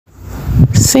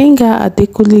Singer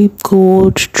Adekunle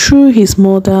Gold threw his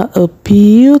mother a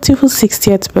beautiful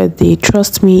 60th birthday.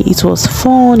 Trust me, it was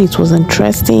fun, it was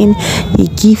interesting. He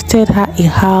gifted her a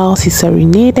house, he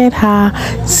serenaded her.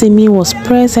 Simi was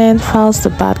present, Falz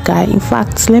the bad guy. In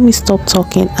fact, let me stop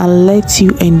talking and let you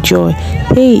enjoy.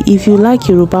 Hey, if you like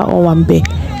Yoruba or Wambe,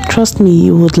 trust me,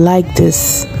 you would like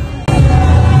this.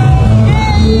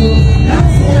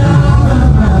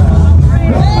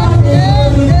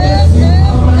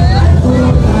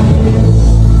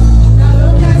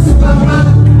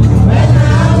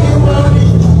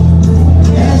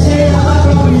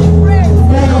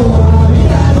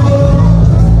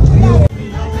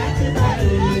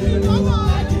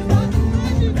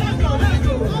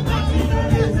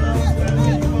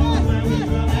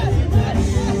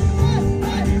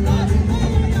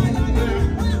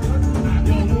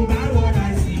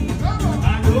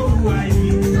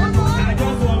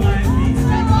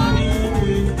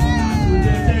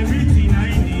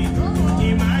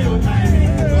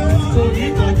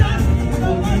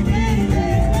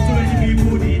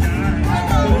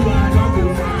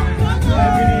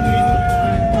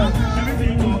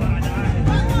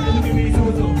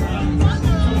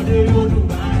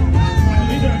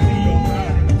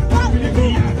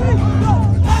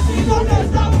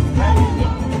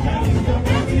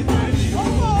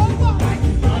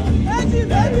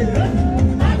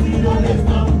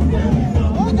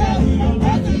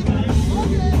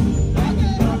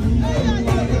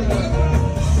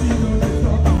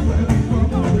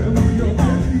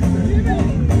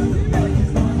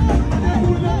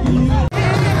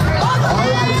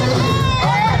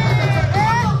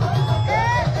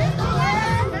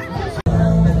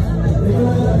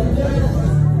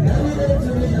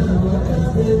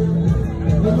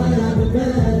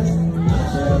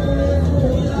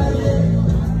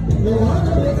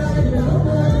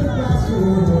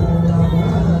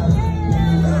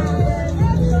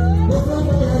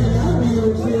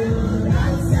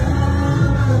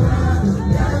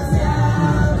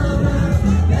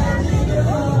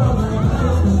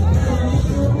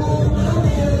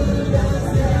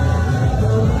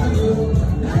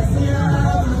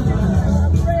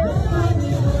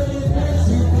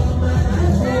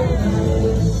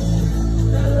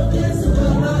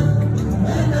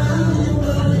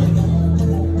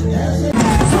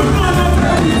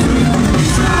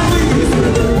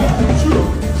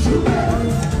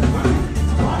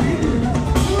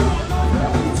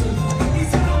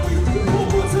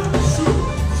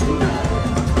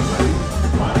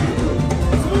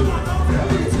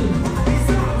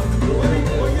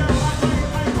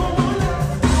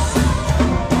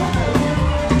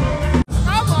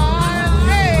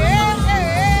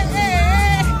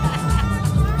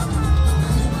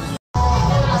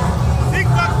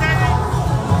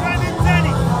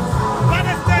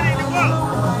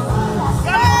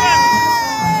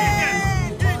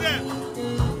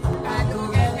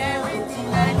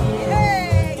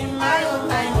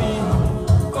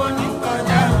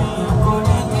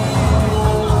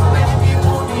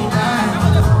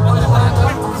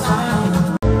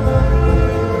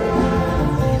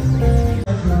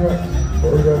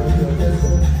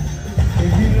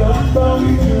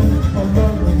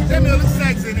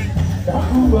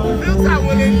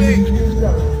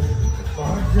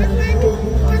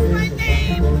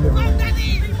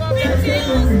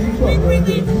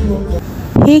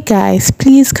 Hey guys,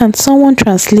 please can someone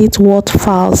translate what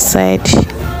Falz said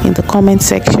in the comment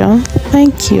section?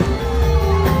 Thank you.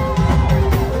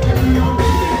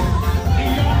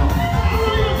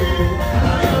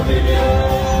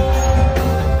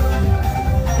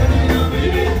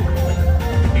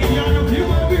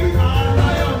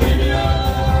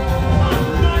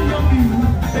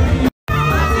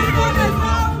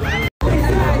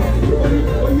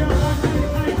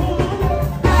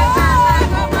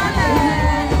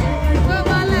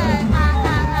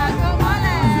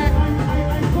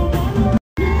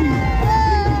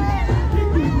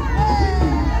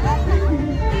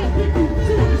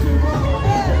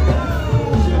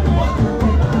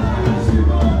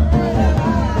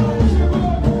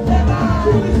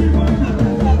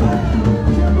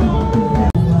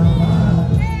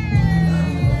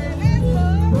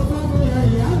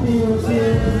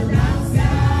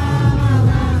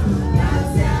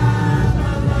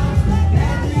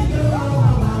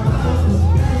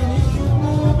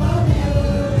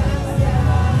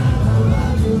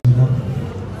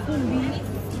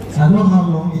 I know how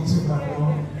long it took my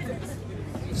mom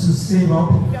to save up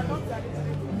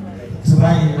to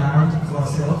buy a land for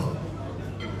herself,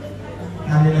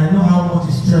 and then I know how much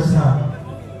it stressed her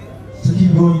to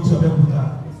keep going to Abeokuta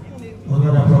or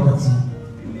other property.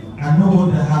 I know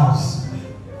what the house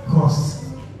costs.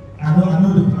 I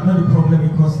know the problem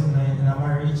it costs in a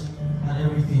marriage and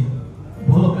everything.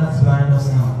 But all of that's behind us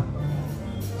now.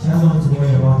 She has nothing to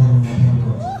worry about anymore, thank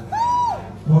God.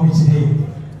 Mommy, today,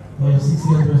 on your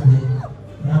 60th birthday,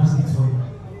 I have this gift for you.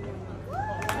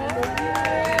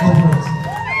 Open it.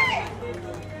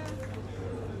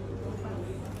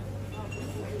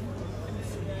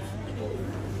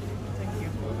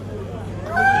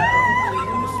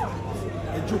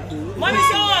 Mommy,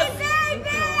 show us!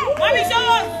 Mommy, show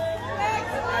us!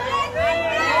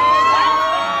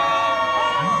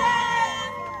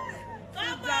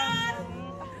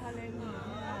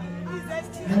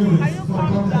 Anyways,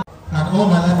 and all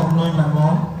my life of knowing my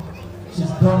mom, she's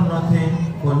done nothing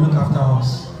but look after us.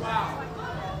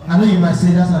 I know you might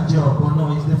say that's her job, but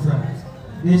no, it's different.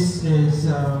 This is,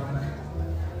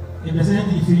 if there's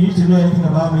anything, if you need to know anything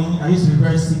about me, I used to be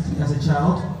very sick as a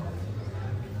child.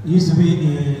 It used to be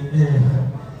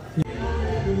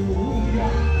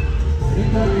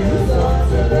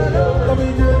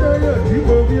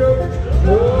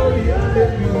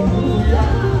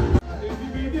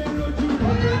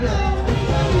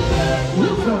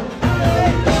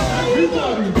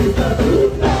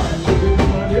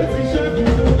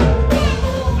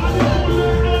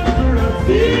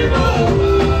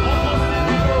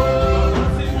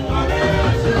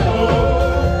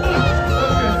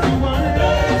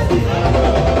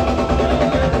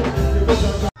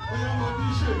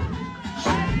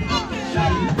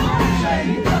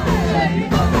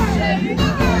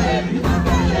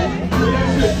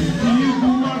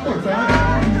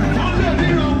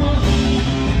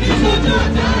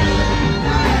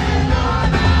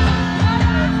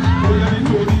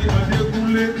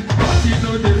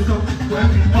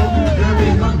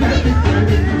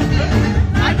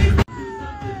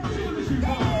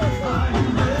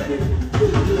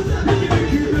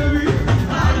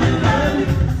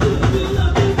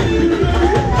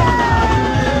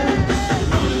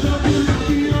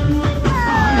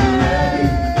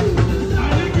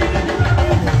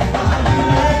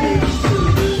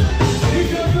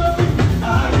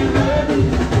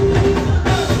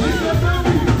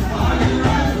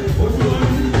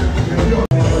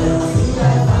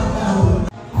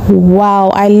Wow,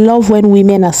 I love when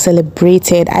women are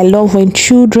celebrated. I love when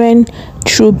children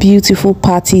throw beautiful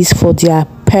parties for their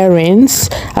parents,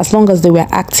 as long as they were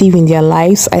active in their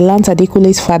lives. I learned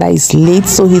Adekunle's father is late,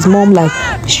 so his mom like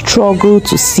struggled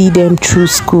to see them through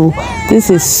school. This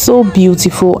is so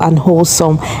beautiful and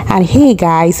wholesome. And hey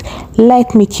guys,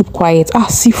 let me keep quiet.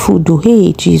 Seafood though.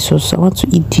 Hey Jesus, I want to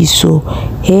eat this. So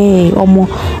hey Omo,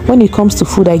 when it comes to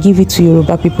food, I give it to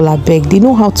Yoruba people. I beg, they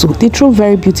know how to. They throw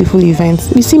very beautiful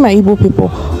events. You see my Igbo people,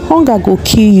 hunger go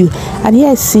kill you. And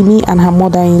here is Simi and her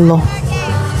mother-in-law.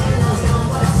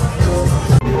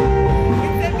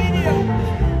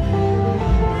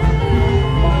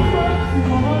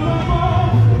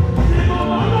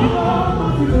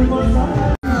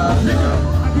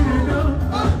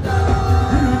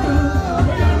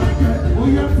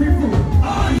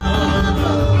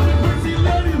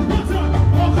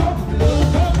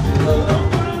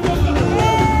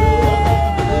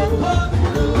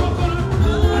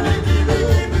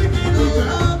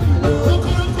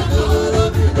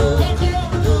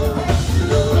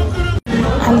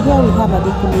 And here we have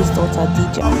Adekunle's daughter,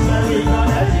 Dija.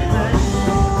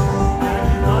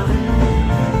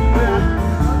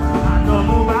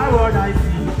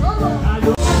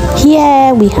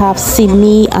 Here we have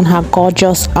Simi and her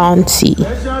gorgeous auntie.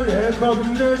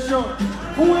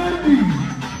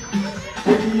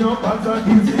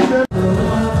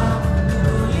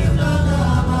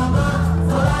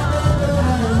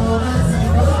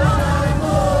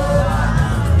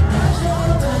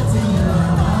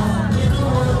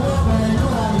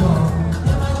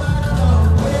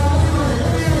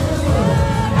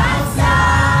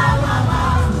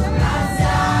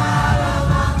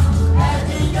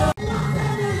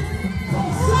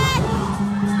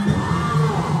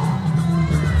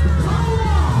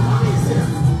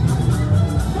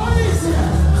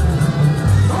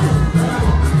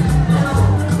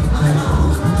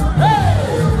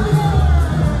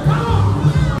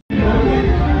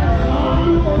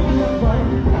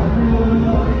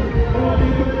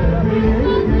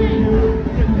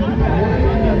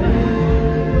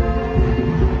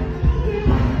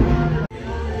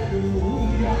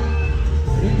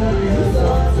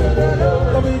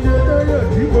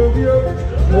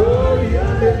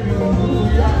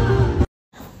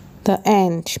 The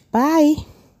end. Bye.